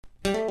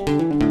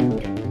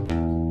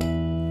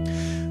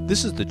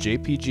This is the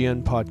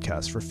JPGN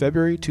podcast for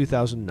February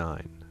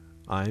 2009.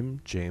 I'm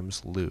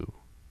James Liu.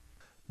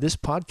 This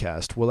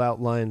podcast will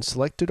outline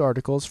selected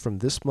articles from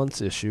this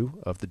month's issue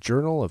of the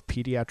Journal of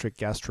Pediatric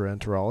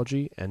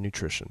Gastroenterology and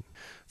Nutrition.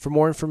 For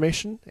more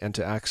information and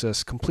to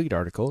access complete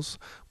articles,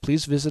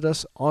 please visit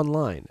us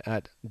online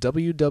at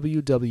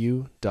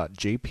www.jpgn.org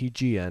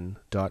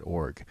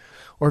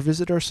or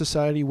visit our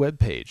society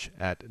webpage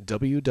at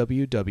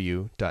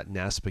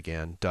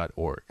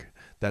www.naspghan.org.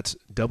 That's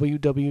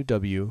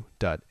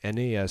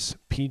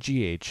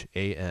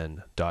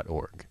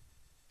www.naspghan.org.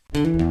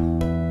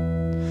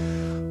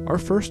 Our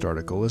first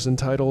article is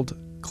entitled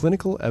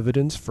Clinical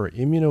Evidence for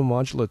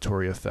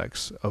Immunomodulatory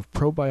Effects of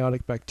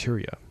Probiotic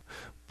Bacteria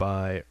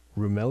by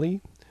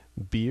Rumeli,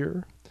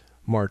 Beer,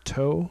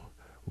 Marteau,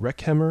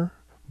 Reckheimer,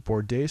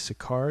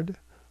 Bourdet-Sicard,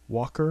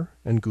 Walker,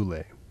 and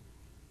Goulet.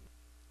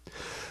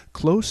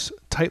 Close,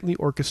 tightly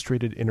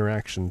orchestrated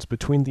interactions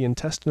between the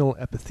intestinal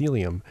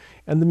epithelium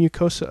and the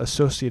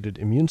mucosa-associated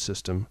immune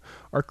system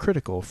are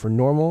critical for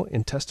normal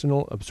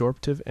intestinal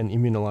absorptive and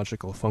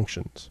immunological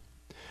functions.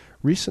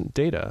 Recent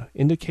data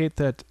indicate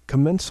that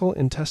commensal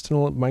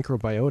intestinal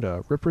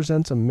microbiota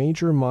represents a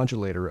major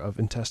modulator of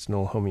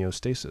intestinal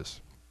homeostasis.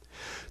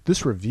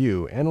 This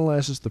review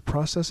analyzes the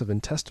process of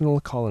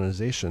intestinal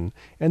colonization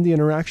and the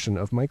interaction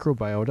of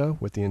microbiota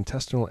with the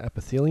intestinal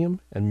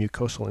epithelium and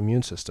mucosal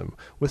immune system,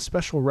 with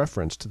special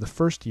reference to the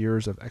first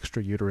years of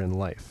extrauterine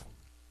life.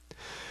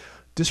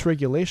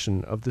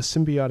 Dysregulation of the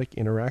symbiotic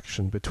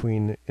interaction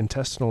between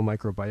intestinal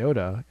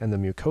microbiota and the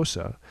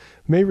mucosa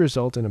may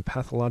result in a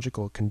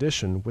pathological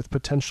condition with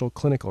potential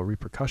clinical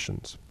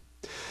repercussions.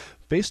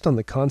 Based on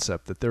the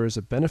concept that there is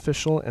a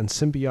beneficial and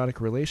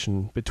symbiotic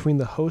relation between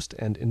the host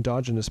and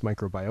endogenous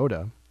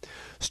microbiota,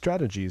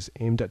 strategies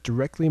aimed at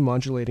directly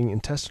modulating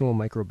intestinal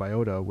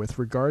microbiota with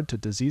regard to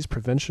disease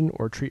prevention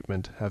or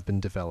treatment have been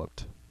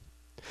developed.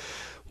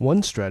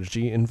 One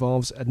strategy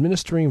involves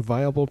administering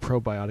viable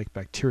probiotic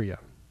bacteria.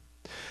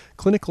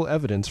 Clinical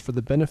evidence for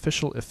the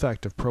beneficial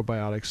effect of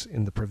probiotics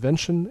in the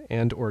prevention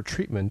and/or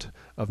treatment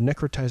of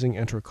necrotizing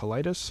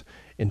enterocolitis,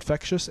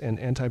 infectious and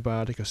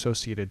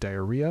antibiotic-associated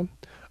diarrhea,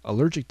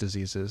 allergic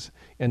diseases,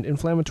 and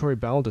inflammatory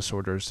bowel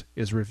disorders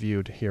is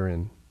reviewed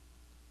herein.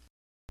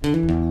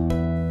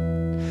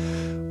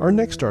 Our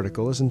next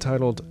article is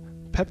entitled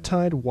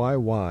Peptide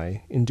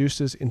YY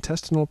Induces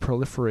Intestinal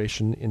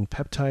Proliferation in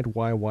Peptide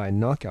YY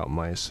Knockout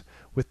Mice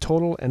with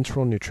Total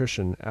Enteral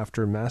Nutrition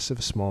After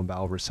Massive Small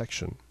Bowel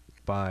Resection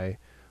by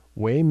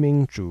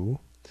Wei-Ming Zhu,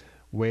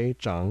 Wei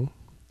Zhang,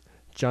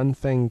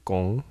 Jianfeng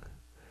Gong,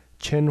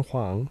 Chen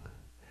Huang,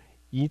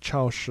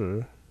 Yichao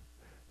Shi,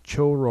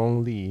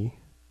 Qiurong Li,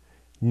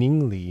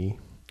 Ning Li,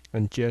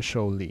 and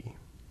Jieshou Li.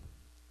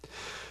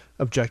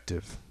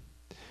 Objective.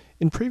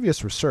 In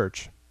previous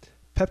research,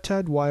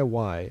 peptide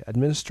YY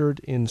administered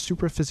in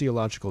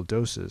supraphysiological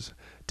doses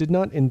did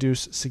not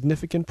induce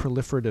significant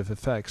proliferative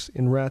effects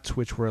in rats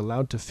which were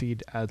allowed to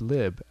feed ad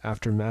lib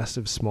after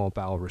massive small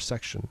bowel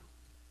resection.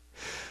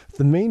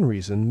 The main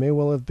reason may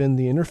well have been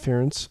the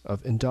interference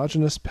of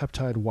endogenous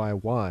peptide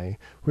YY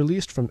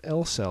released from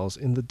L cells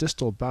in the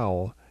distal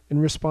bowel in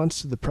response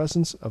to the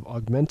presence of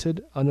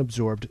augmented,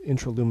 unabsorbed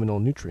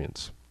intraluminal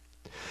nutrients.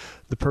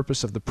 The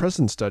purpose of the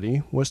present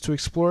study was to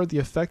explore the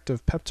effect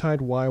of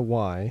peptide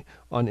YY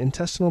on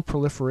intestinal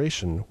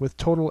proliferation with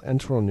total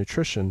enteral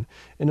nutrition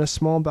in a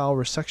small bowel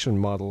resection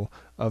model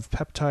of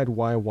peptide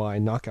YY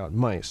knockout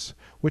mice,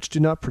 which do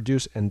not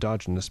produce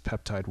endogenous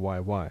peptide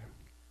YY.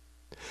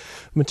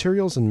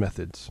 Materials and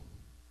methods.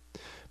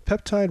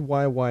 Peptide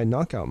YY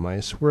knockout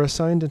mice were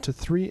assigned into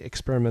 3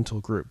 experimental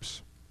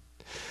groups.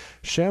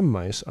 Sham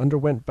mice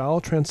underwent bowel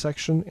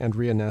transection and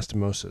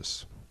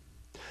reanastomosis.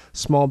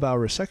 Small bowel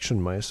resection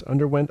mice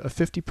underwent a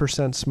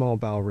 50% small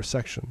bowel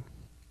resection.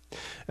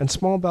 And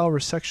small bowel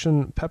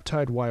resection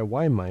peptide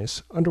YY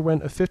mice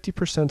underwent a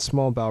 50%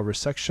 small bowel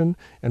resection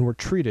and were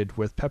treated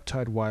with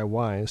peptide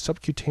YY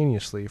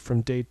subcutaneously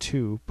from day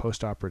 2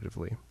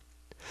 postoperatively.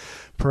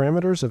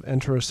 Parameters of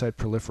enterocyte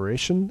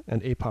proliferation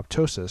and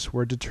apoptosis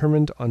were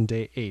determined on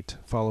day 8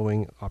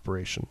 following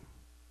operation.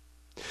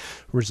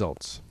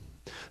 Results.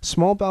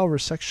 Small bowel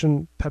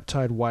resection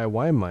peptide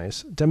YY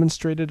mice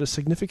demonstrated a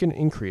significant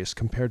increase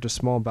compared to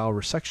small bowel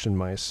resection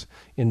mice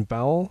in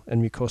bowel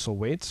and mucosal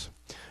weights,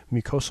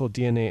 mucosal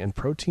DNA and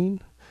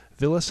protein,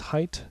 villus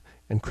height,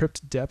 and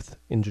crypt depth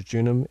in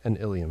jejunum and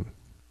ileum.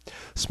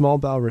 Small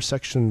bowel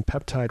resection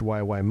peptide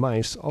YY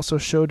mice also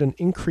showed an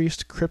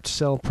increased crypt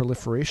cell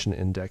proliferation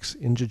index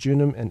in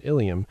jejunum and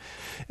ileum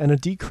and a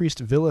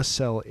decreased villus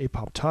cell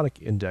apoptotic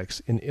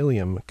index in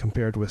ileum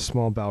compared with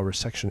small bowel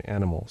resection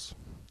animals.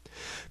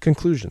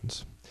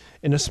 Conclusions.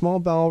 In a small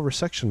bowel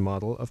resection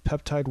model of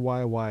peptide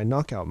YY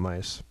knockout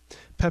mice,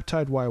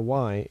 peptide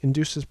YY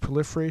induces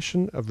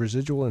proliferation of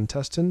residual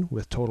intestine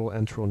with total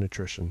enteral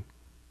nutrition.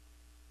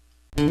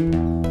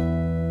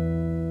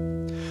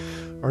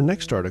 Our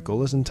next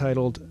article is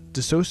entitled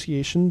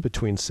Dissociation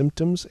Between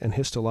Symptoms and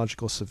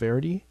Histological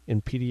Severity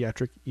in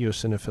Pediatric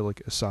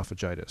Eosinophilic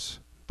Esophagitis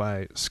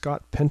by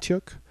Scott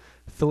Pentyuk,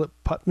 Philip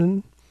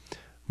Putman,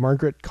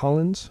 Margaret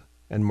Collins,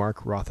 and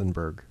Mark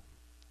Rothenberg.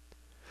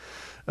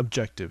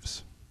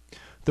 Objectives.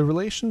 The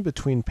relation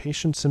between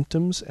patient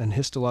symptoms and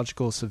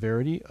histological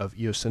severity of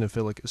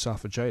eosinophilic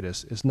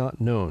esophagitis is not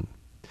known.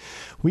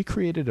 We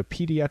created a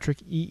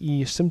pediatric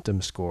EE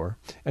symptom score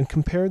and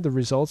compared the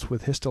results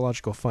with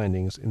histological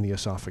findings in the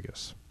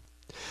esophagus.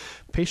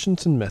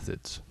 Patients and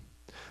methods.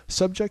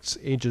 Subjects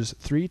ages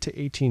 3 to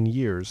 18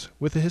 years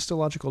with a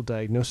histological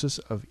diagnosis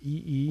of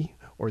EE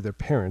or their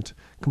parent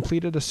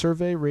completed a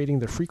survey rating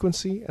the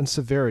frequency and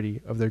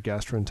severity of their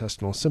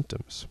gastrointestinal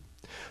symptoms.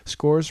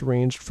 Scores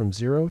ranged from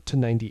 0 to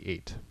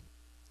 98.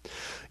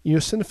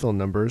 Eosinophil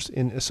numbers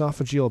in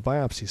esophageal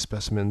biopsy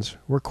specimens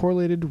were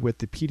correlated with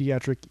the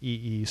pediatric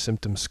EE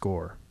symptom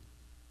score.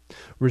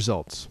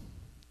 Results.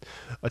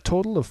 A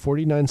total of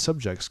 49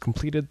 subjects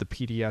completed the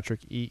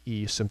pediatric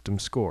EE symptom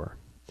score.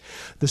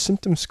 The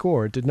symptom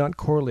score did not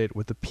correlate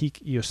with the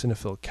peak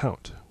eosinophil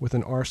count, with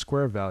an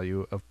R-square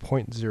value of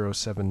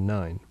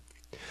 0.079.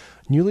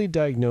 Newly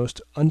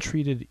diagnosed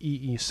untreated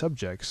EE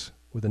subjects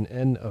with an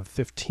N of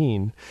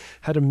 15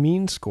 had a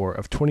mean score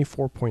of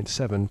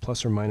 24.7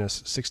 plus or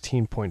minus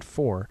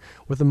 16.4,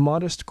 with a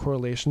modest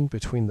correlation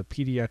between the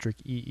pediatric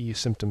EE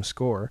symptom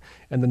score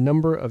and the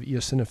number of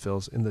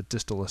eosinophils in the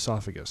distal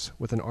esophagus,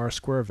 with an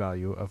R-square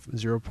value of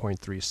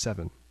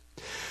 0.37.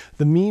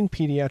 The mean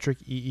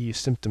pediatric EE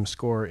symptom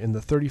score in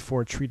the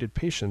 34 treated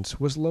patients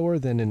was lower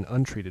than in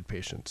untreated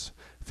patients,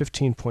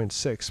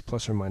 15.6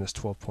 plus or minus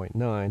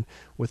 12.9,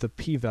 with a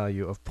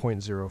p-value of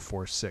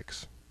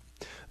 0.046.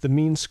 The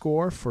mean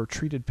score for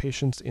treated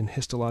patients in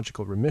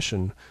histological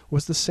remission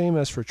was the same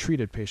as for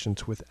treated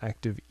patients with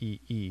active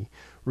EE,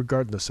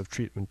 regardless of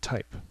treatment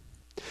type.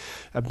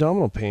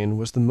 Abdominal pain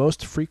was the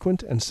most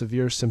frequent and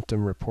severe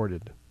symptom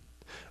reported.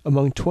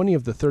 Among 20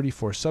 of the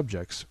 34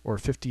 subjects, or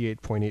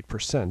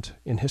 58.8%,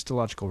 in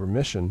histological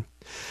remission,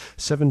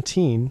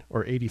 17,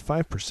 or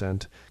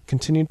 85%,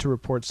 continued to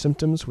report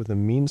symptoms with a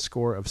mean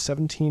score of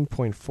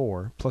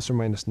 17.4 plus or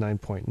minus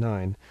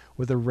 9.9,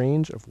 with a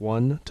range of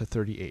 1 to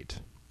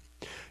 38.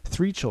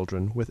 3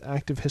 children with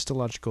active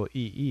histological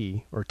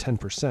EE, or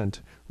 10%,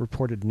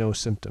 reported no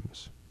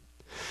symptoms.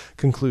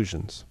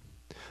 Conclusions.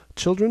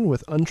 Children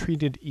with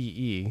untreated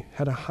EE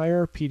had a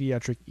higher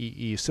pediatric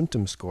EE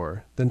symptom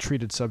score than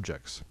treated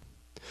subjects.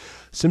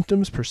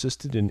 Symptoms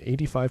persisted in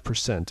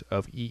 85%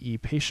 of EE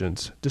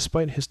patients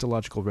despite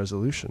histological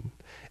resolution,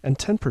 and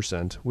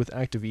 10% with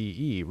active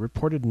EE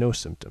reported no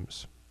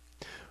symptoms.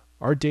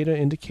 Our data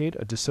indicate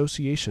a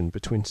dissociation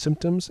between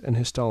symptoms and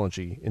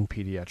histology in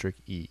pediatric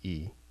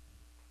EE.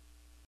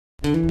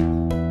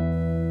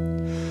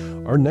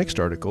 Our next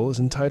article is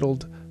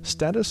entitled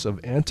Status of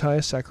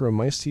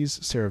Anti-Saccharomyces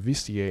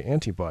cerevisiae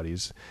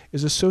Antibodies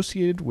is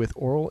Associated with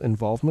Oral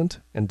Involvement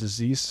and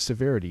Disease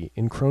Severity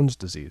in Crohn's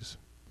Disease,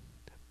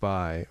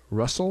 by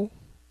Russell,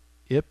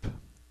 Ip,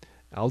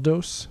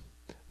 Aldos,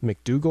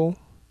 McDougall,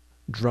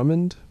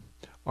 Drummond,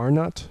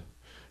 Arnott,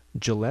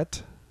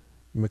 Gillette,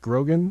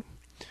 McGrogan,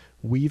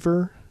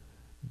 Weaver,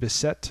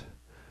 Bissett,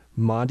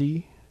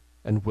 Mahdi,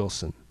 and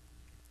Wilson.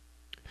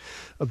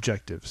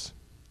 Objectives.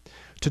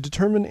 To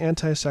determine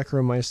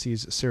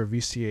anti-Saccharomyces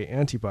cerevisiae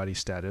antibody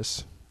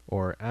status,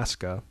 or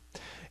ASCA,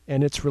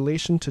 and its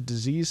relation to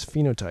disease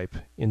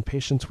phenotype in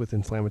patients with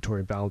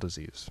inflammatory bowel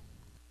disease.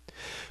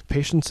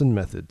 Patients and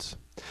methods.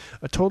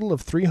 A total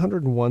of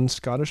 301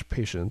 Scottish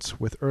patients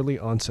with early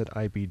onset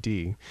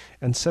IBD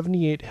and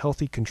 78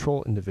 healthy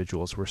control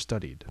individuals were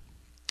studied.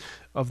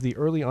 Of the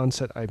early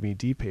onset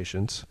IBD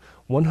patients,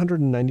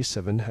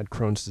 197 had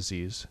Crohn's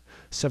disease,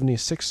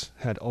 76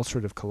 had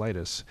ulcerative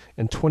colitis,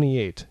 and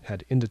 28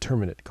 had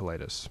indeterminate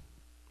colitis.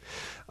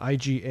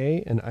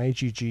 IgA and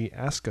IgG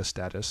ASCA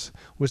status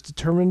was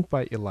determined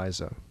by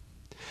ELISA.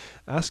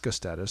 ASCA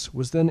status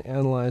was then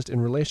analyzed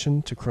in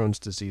relation to Crohn's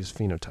disease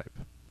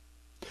phenotype.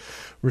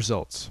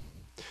 Results.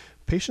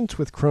 Patients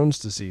with Crohn's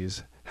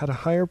disease had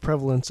a higher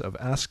prevalence of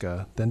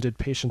ASCA than did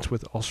patients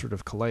with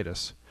ulcerative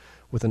colitis,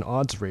 with an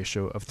odds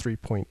ratio of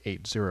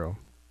 3.80.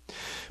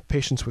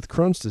 Patients with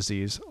Crohn's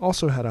disease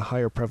also had a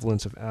higher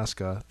prevalence of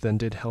ASCA than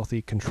did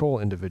healthy control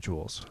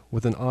individuals,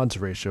 with an odds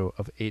ratio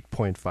of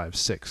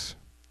 8.56.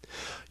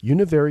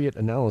 Univariate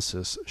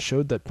analysis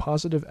showed that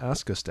positive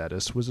ASCA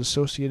status was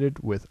associated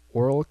with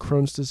oral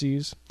Crohn's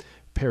disease,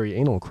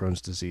 perianal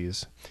Crohn's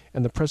disease,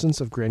 and the presence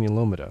of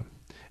granulomata,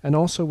 and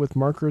also with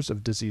markers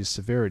of disease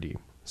severity,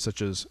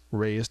 such as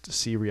raised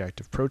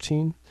C-reactive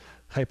protein,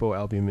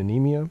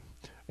 hypoalbuminemia,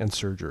 and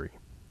surgery.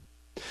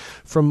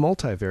 From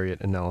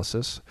multivariate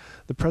analysis,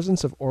 the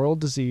presence of oral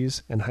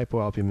disease and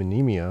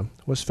hypoalbuminemia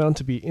was found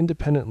to be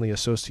independently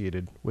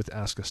associated with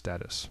ASCA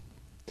status.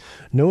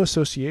 No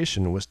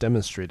association was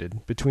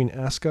demonstrated between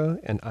ASCA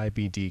and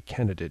IBD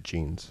candidate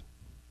genes.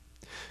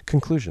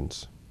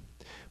 Conclusions.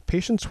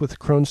 Patients with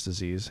Crohn's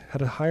disease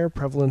had a higher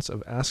prevalence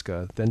of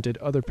ASCA than did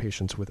other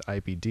patients with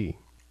IBD.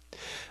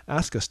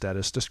 ASCA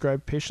status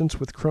described patients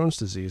with Crohn's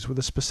disease with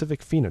a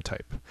specific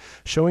phenotype,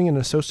 showing an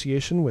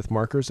association with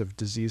markers of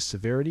disease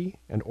severity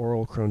and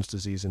oral Crohn's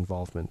disease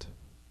involvement.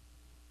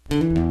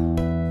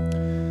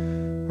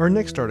 Our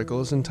next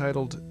article is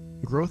entitled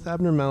Growth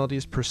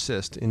abnormalities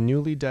persist in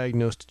newly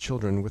diagnosed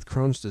children with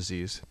Crohn's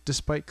disease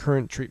despite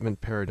current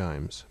treatment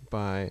paradigms,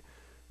 by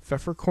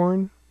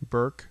Pfefferkorn,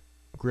 Burke,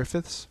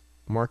 Griffiths,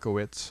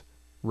 Markowitz,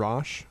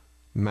 Roche,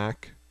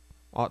 Mack,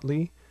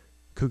 Otley,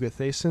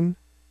 Kugathason,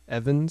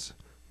 Evans,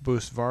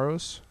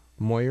 Busvaros,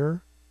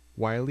 Moyer,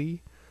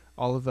 Wiley,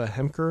 Oliva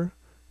Hemker,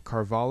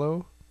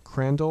 Carvalho,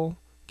 Crandall,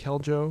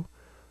 Keljo,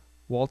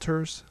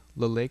 Walters,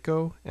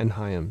 Leleco, and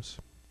Hyams.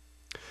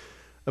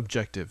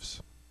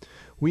 Objectives.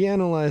 We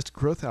analyzed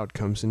growth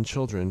outcomes in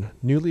children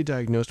newly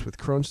diagnosed with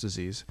Crohn's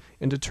disease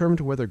and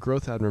determined whether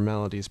growth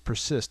abnormalities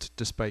persist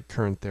despite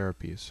current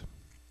therapies.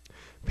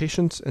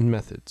 Patients and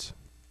methods.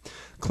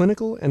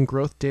 Clinical and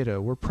growth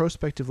data were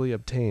prospectively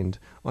obtained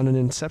on an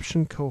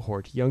inception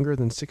cohort younger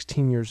than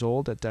 16 years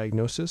old at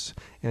diagnosis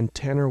and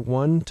Tanner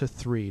 1 to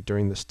 3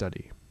 during the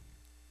study.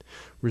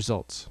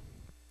 Results.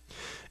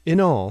 In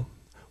all,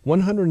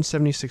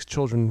 176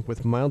 children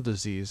with mild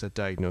disease at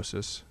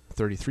diagnosis,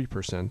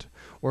 33%,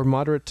 or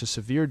moderate to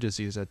severe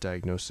disease at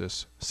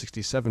diagnosis,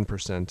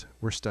 67%,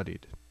 were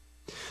studied.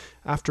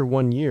 After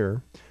 1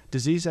 year,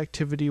 disease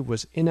activity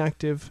was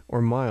inactive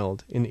or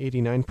mild in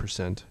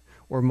 89%,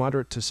 or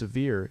moderate to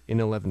severe in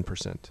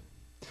 11%.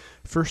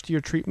 First-year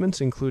treatments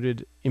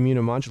included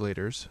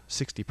immunomodulators,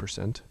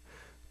 60%,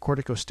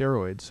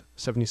 corticosteroids,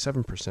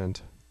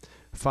 77%,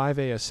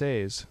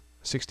 5-ASAs,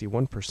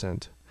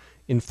 61%,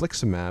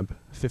 infliximab,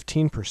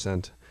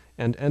 15%,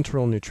 and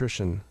enteral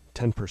nutrition,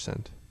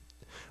 10%.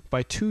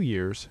 By 2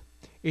 years,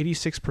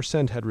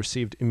 86% had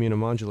received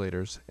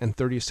immunomodulators and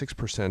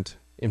 36%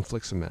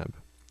 infliximab.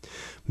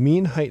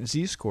 Mean height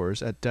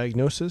z-scores at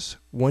diagnosis,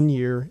 1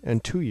 year,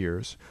 and 2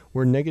 years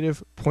were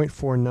negative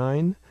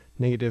 0.49,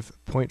 negative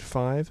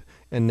 0.5,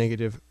 and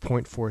negative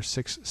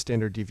 0.46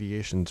 standard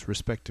deviations,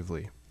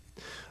 respectively.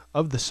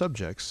 Of the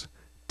subjects,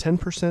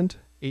 10%,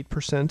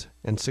 8%,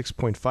 and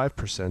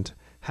 6.5%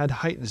 had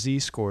height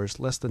z-scores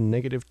less than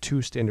negative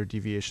 2 standard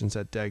deviations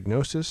at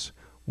diagnosis,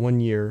 1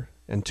 year,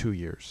 and 2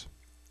 years.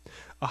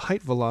 A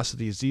height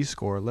velocity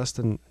z-score less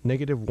than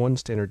negative 1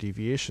 standard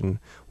deviation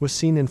was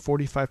seen in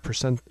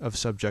 45% of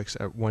subjects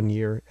at 1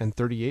 year and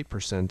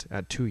 38%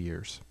 at 2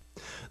 years.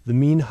 The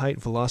mean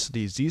height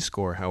velocity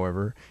z-score,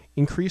 however,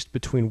 increased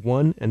between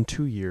 1 and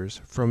 2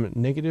 years from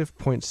negative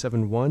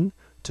 0.71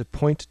 to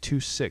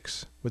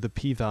 0.26 with a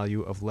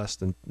p-value of less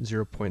than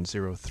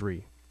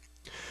 0.03.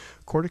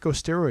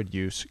 Corticosteroid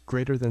use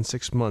greater than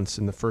 6 months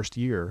in the first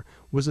year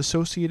was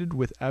associated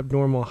with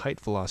abnormal height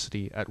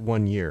velocity at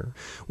 1 year,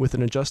 with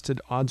an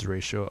adjusted odds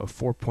ratio of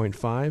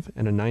 4.5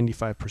 and a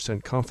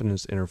 95%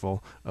 confidence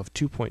interval of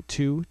 2.2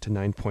 to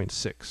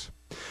 9.6.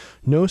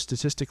 No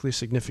statistically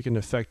significant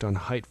effect on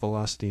height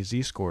velocity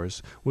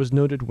z-scores was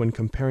noted when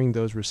comparing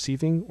those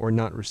receiving or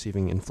not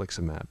receiving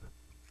infliximab.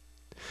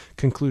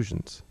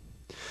 Conclusions.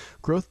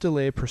 Growth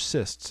delay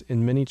persists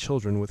in many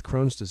children with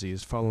Crohn's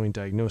disease following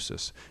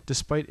diagnosis,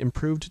 despite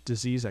improved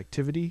disease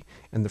activity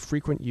and the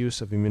frequent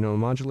use of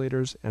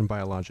immunomodulators and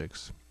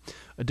biologics.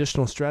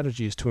 Additional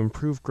strategies to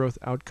improve growth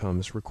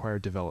outcomes require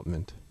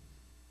development.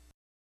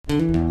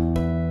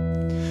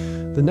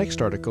 The next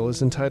article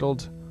is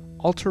entitled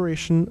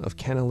Alteration of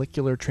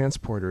Canalicular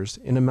Transporters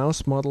in a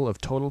Mouse Model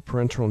of Total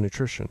Parenteral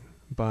Nutrition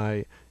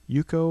by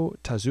Yuko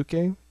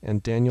Tazuke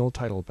and Daniel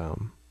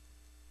Teitelbaum.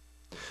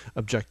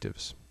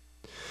 Objectives.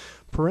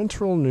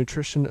 Parenteral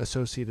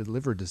nutrition-associated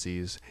liver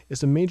disease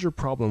is a major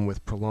problem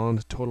with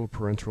prolonged total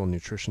parenteral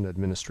nutrition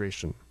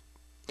administration.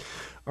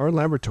 Our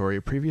laboratory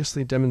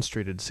previously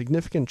demonstrated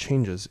significant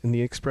changes in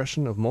the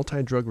expression of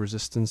multi-drug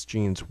resistance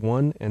genes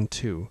 1 and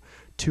 2,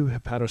 two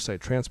hepatocyte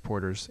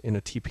transporters in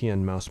a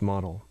TPN mouse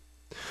model.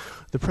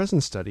 The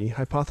present study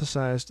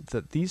hypothesized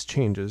that these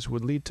changes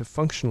would lead to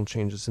functional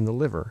changes in the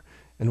liver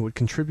and would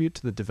contribute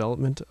to the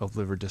development of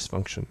liver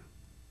dysfunction.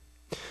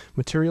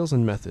 Materials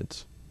and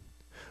methods.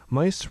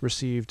 Mice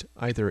received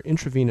either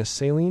intravenous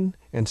saline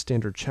and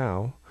standard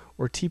chow,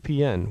 or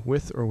TPN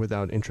with or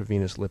without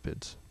intravenous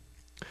lipids.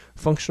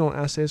 Functional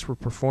assays were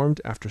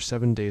performed after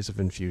 7 days of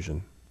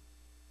infusion.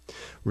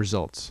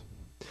 Results.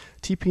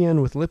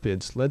 TPN with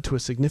lipids led to a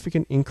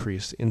significant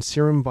increase in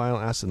serum bile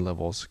acid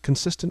levels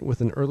consistent with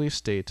an early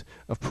state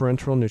of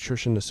parenteral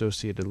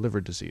nutrition-associated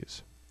liver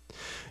disease.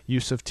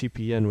 Use of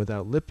TPN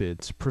without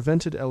lipids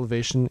prevented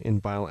elevation in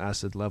bile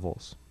acid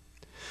levels.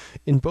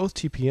 In both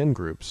TPN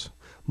groups,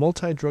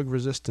 multi-drug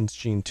resistance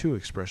gene 2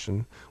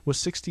 expression was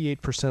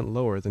 68%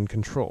 lower than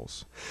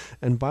controls,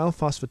 and bile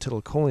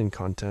phosphatidylcholine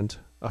content,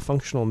 a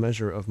functional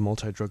measure of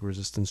multi-drug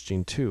resistance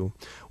gene 2,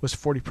 was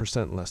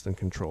 40% less than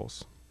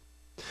controls.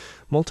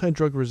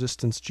 Multi-drug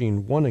resistance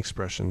gene 1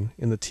 expression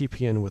in the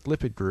TPN with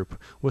lipid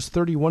group was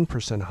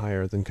 31%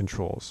 higher than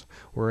controls,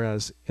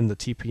 whereas in the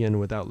TPN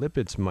without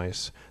lipids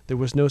mice, there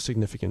was no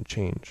significant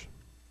change.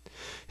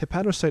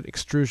 Hepatocyte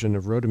extrusion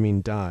of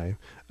rhodamine dye,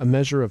 a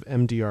measure of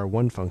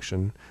MDR1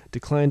 function,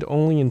 declined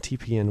only in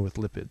TPN with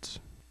lipids.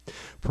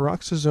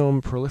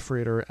 Peroxisome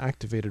proliferator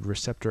activated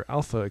receptor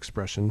alpha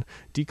expression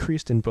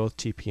decreased in both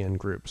TPN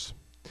groups.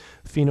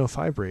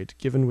 Fenofibrate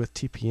given with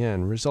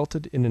TPN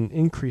resulted in an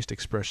increased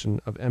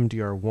expression of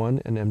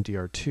MDR1 and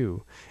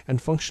MDR2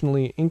 and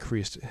functionally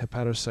increased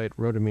hepatocyte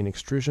rhodamine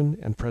extrusion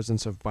and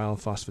presence of bile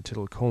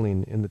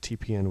phosphatidylcholine in the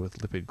TPN with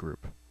lipid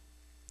group.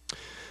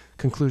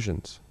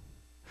 Conclusions.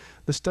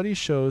 The study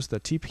shows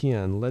that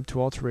TPN led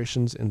to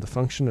alterations in the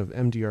function of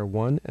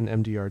MDR1 and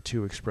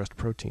MDR2 expressed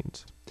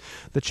proteins.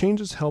 The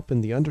changes help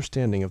in the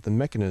understanding of the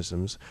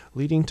mechanisms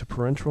leading to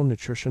parenteral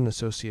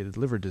nutrition-associated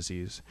liver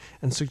disease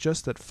and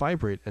suggest that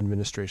fibrate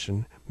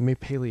administration may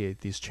palliate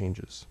these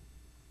changes.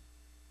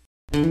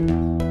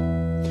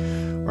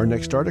 Our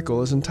next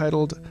article is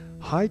entitled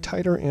High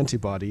Titer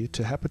Antibody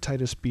to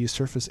Hepatitis B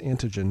Surface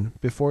Antigen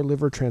Before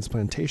Liver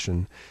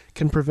Transplantation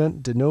Can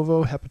Prevent De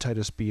Novo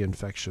Hepatitis B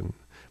Infection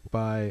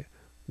by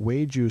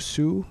Weiju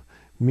Su,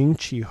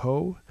 Mingqi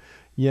Ho,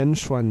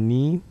 Yenshuan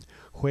Ni,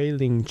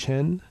 Huiling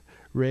Chen,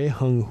 Rui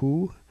Heng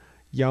Hu,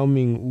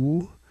 Yaoming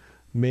Wu,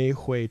 Mei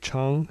Hui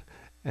Chang,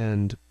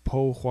 and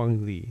Po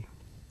Huang Li.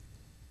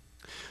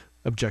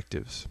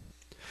 Objectives.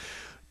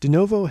 De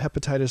novo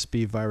hepatitis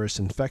B virus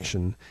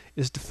infection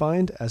is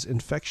defined as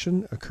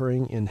infection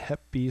occurring in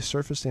Hep B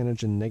surface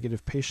antigen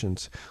negative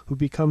patients who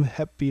become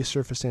Hep B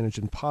surface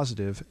antigen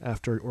positive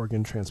after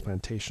organ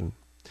transplantation.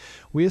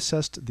 We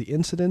assessed the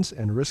incidence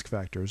and risk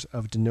factors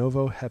of de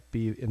novo Hep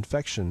B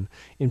infection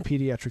in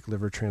pediatric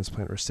liver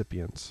transplant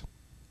recipients.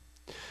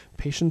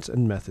 Patients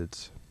and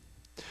methods.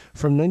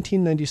 From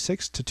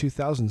 1996 to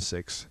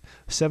 2006,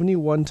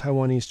 71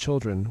 Taiwanese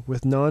children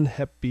with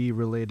non-Hep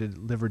B-related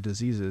liver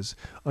diseases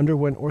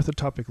underwent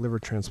orthotopic liver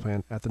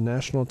transplant at the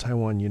National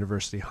Taiwan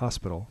University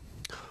Hospital.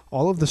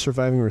 All of the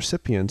surviving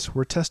recipients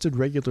were tested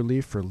regularly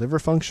for liver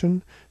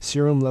function,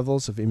 serum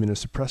levels of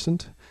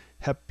immunosuppressant,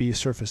 Hep B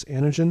surface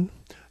antigen,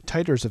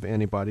 titers of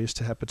antibodies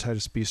to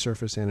hepatitis B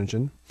surface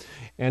antigen,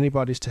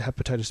 antibodies to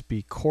hepatitis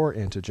B core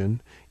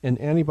antigen,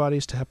 and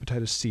antibodies to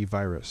hepatitis C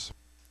virus.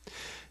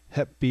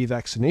 Hep B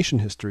vaccination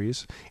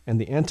histories and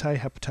the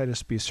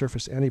anti-hepatitis B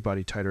surface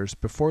antibody titers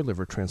before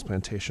liver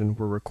transplantation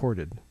were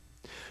recorded.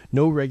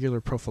 No regular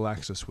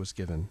prophylaxis was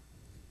given.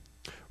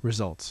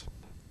 Results.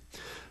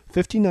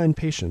 59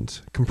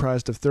 patients,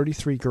 comprised of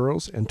 33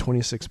 girls and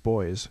 26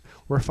 boys,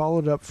 were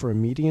followed up for a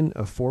median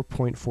of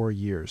 4.4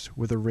 years,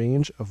 with a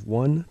range of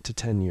 1 to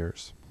 10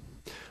 years.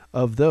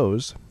 Of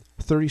those,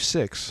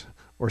 36,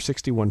 or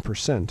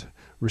 61%,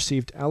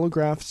 received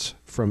allografts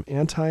from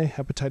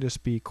anti-hepatitis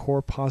B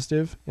core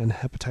positive and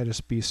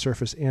hepatitis B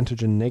surface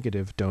antigen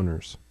negative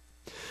donors.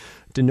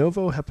 De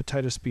novo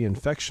hepatitis B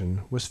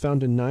infection was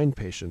found in 9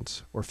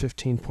 patients, or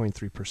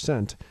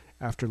 15.3%,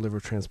 after liver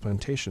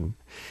transplantation,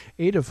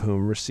 8 of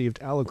whom received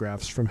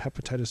allografts from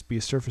hepatitis B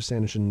surface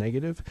antigen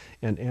negative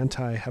and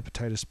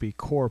anti-hepatitis B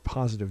core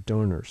positive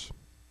donors.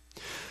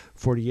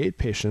 48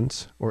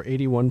 patients, or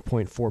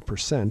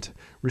 81.4%,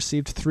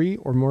 received 3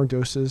 or more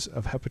doses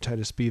of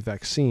hepatitis B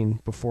vaccine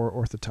before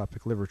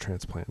orthotopic liver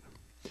transplant.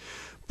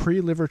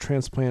 Pre-liver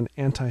transplant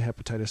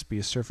anti-hepatitis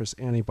B surface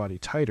antibody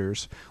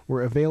titers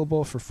were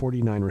available for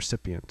 49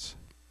 recipients.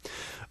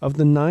 Of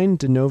the 9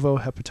 de novo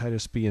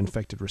hepatitis B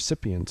infected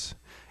recipients,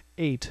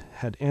 8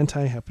 had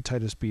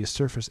anti-hepatitis B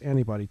surface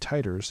antibody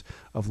titers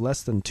of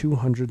less than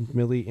 200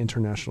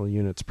 milli-international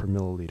units per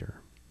milliliter.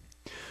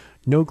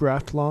 No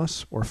graft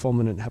loss or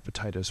fulminant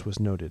hepatitis was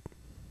noted.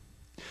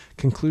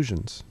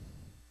 Conclusions.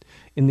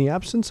 In the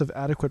absence of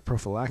adequate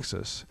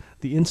prophylaxis,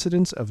 the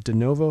incidence of de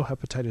novo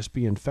hepatitis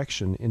B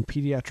infection in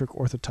pediatric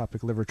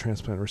orthotopic liver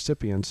transplant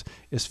recipients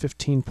is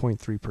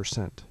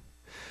 15.3%.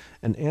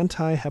 An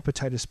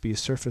anti-hepatitis B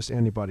surface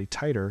antibody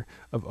titer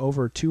of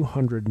over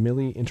 200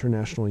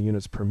 milli-international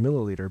units per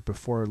milliliter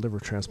before liver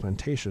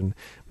transplantation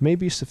may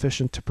be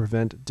sufficient to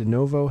prevent de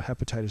novo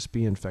hepatitis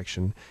B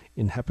infection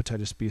in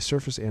hepatitis B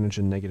surface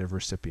antigen negative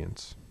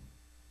recipients.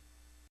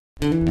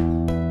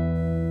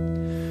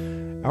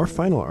 Our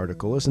final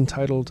article is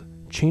entitled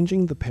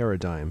Changing the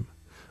Paradigm,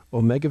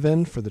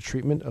 Omegaven for the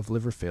Treatment of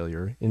Liver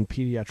Failure in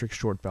Pediatric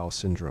Short Bowel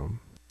Syndrome,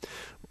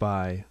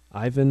 by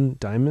Ivan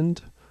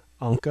Diamond,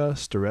 Anka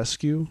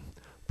Starescu,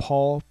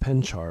 Paul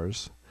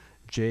Penchars,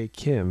 Jay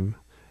Kim,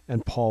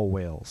 and Paul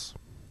Wales.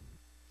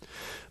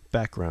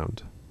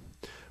 Background.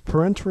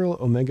 Parenteral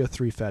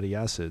omega-3 fatty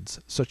acids,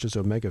 such as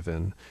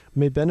Omegaven,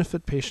 may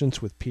benefit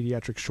patients with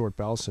pediatric short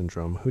bowel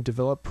syndrome who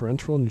develop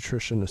parenteral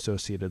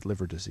nutrition-associated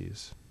liver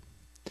disease.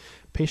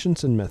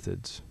 Patients and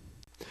methods.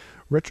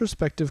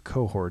 Retrospective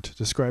cohort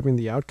describing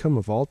the outcome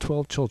of all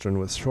 12 children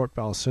with short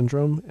bowel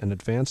syndrome and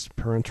advanced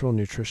parenteral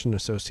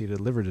nutrition-associated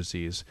liver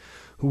disease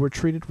who were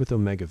treated with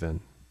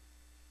Omegaven.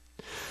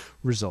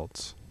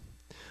 Results.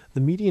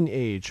 The median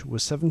age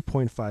was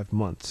 7.5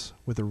 months,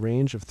 with a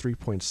range of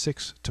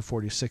 3.6 to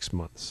 46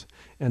 months,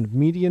 and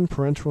median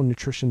parenteral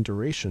nutrition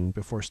duration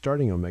before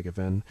starting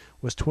Omegaven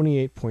was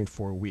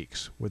 28.4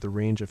 weeks, with a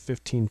range of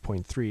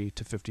 15.3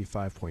 to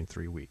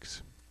 55.3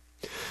 weeks.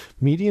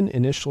 Median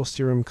initial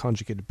serum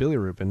conjugated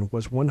bilirubin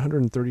was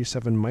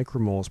 137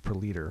 micromoles per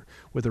liter,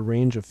 with a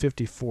range of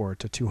 54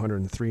 to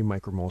 203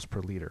 micromoles per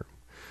liter,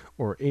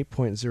 or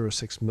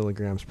 8.06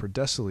 milligrams per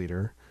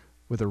deciliter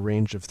with a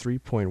range of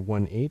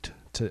 3.18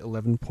 to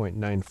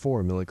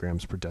 11.94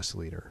 milligrams per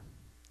deciliter.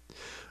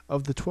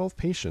 Of the 12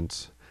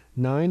 patients,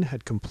 9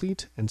 had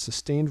complete and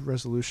sustained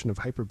resolution of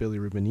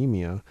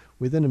hyperbilirubinemia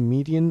within a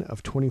median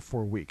of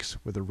 24 weeks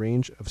with a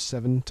range of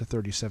 7 to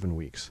 37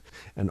 weeks,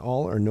 and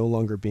all are no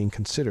longer being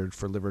considered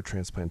for liver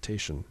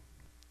transplantation.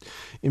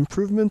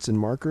 Improvements in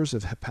markers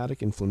of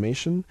hepatic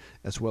inflammation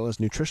as well as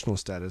nutritional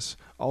status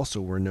also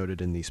were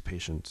noted in these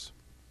patients.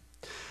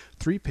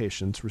 3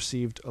 patients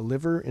received a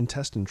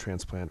liver-intestine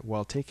transplant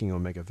while taking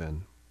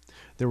Omegaven.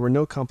 There were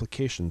no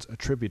complications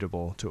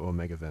attributable to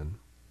Omegaven.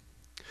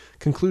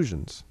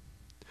 Conclusions.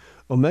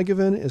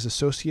 Omegaven is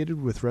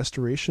associated with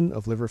restoration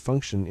of liver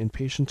function in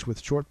patients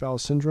with short bowel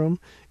syndrome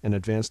and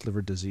advanced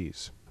liver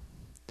disease.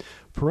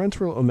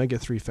 Parenteral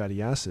omega-3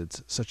 fatty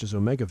acids, such as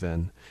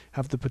Omegaven,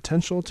 have the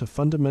potential to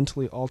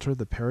fundamentally alter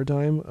the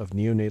paradigm of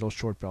neonatal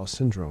short bowel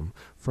syndrome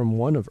from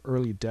one of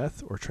early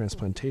death or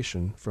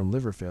transplantation from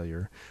liver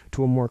failure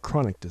to a more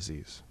chronic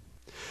disease.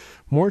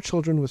 More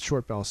children with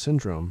short bowel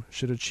syndrome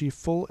should achieve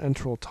full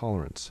enteral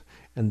tolerance,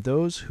 and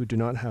those who do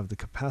not have the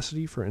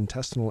capacity for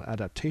intestinal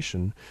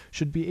adaptation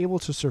should be able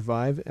to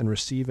survive and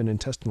receive an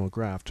intestinal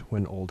graft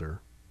when older.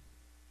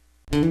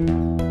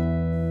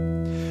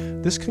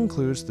 This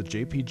concludes the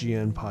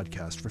JPGN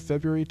podcast for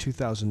February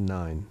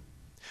 2009.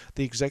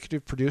 The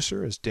executive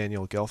producer is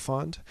Daniel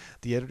Gelfond.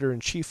 The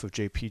editor-in-chief of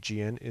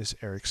JPGN is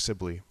Eric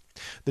Sibley.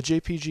 The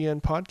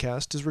JPGN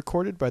podcast is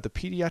recorded by the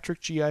Pediatric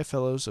GI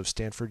Fellows of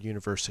Stanford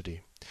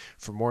University.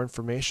 For more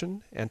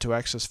information and to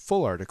access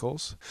full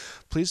articles,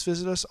 please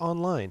visit us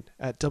online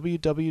at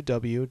www.jpgn.org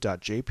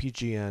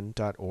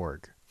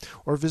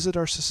or visit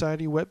our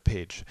society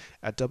webpage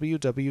at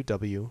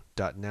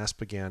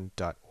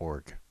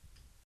www.nasbegan.org.